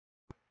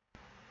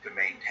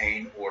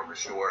maintain or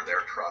restore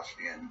their trust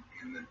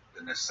in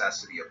the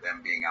necessity of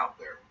them being out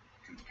there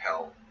to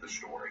tell the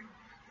story.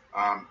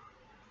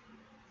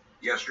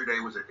 Yesterday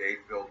was a day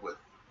filled with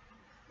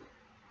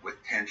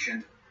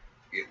tension.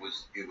 It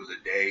was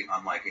a day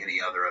unlike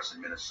any other us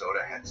in Minnesota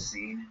had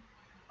seen.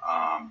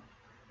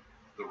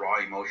 The raw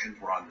emotions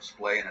were on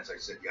display, and as I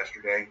said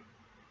yesterday,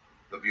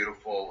 the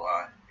beautiful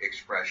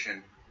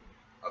expression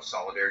of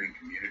solidarity and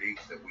community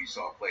that we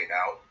saw played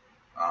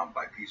out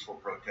by peaceful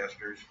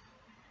protesters,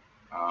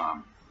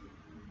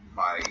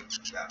 by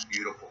that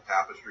beautiful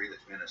tapestry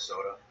that's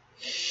Minnesota,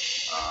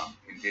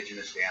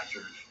 indigenous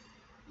dancers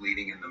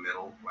leading in the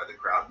middle while the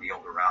crowd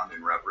kneeled around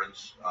in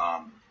reverence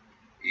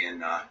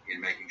in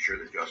making sure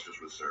that justice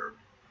was served.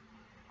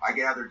 I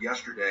gathered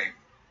yesterday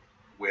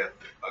with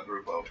a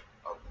group of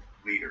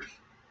leaders,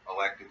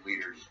 elected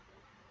leaders,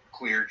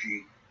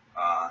 clergy,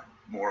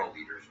 moral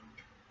leaders,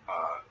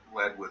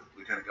 led with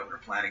Lieutenant Governor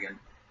Flanagan,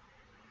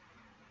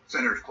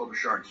 Senators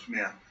Klobuchar and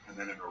Smith, and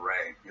then an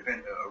array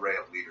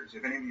of leaders.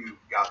 If any of you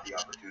got the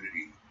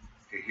opportunity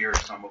to hear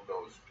some of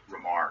those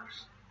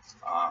remarks,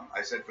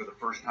 I said for the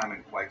first time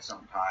in quite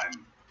some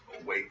time,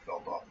 a weight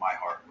felt off my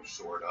heart and was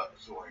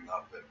soaring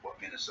up at what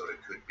Minnesota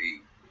could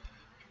be.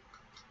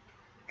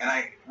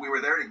 And we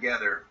were there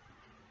together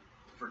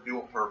for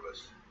dual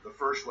purpose. The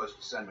first was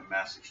to send a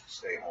message to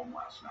stay home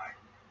last night,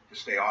 to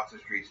stay off the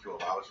streets, to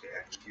allow us to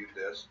execute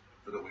this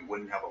so that we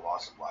wouldn't have a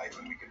loss of life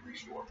and we could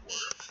restore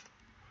order.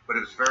 But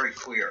it was very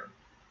clear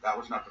that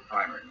was not the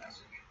primary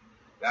message.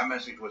 That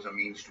message was a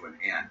means to an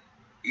end.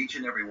 Each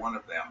and every one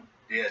of them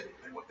did,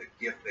 and with the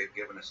gift they've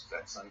given us as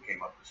that sun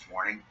came up this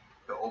morning,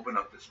 to open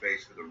up the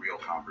space for the real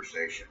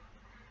conversation,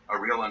 a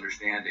real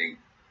understanding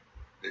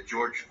that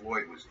George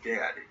Floyd was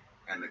dead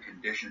and the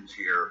conditions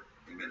here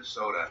in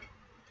Minnesota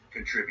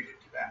contributed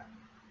to that,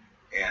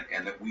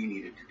 and that we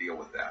needed to deal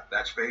with that.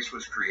 That space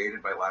was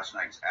created by last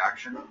night's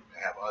action to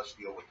have us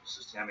deal with the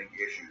systemic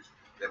issues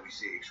that we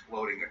see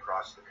exploding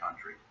across the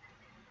country.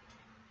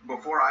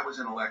 Before I was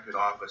in elected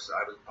office,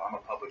 I'm a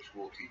public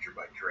school teacher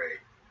by trade.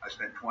 I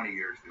spent 20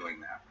 years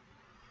doing that.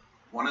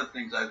 One of the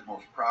things I was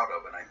most proud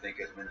of, and I think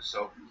as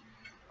Minnesotans,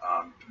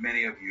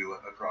 many of you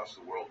across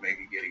the world may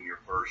be getting your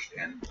first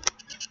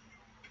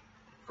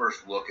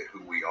look at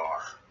who we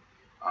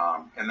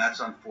are. And that's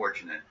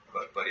unfortunate,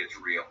 but it's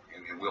real,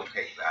 and we'll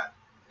take that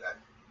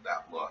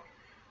look.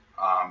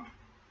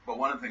 But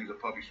one of the things the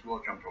public school,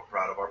 which I'm so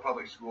proud of, our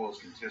public schools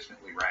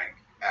consistently rank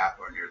at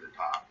or near the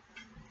top.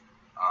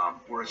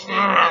 We're a state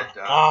that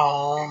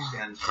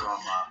extends from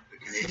the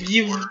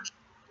Canadian border,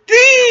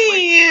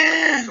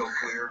 so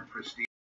clear and pristine.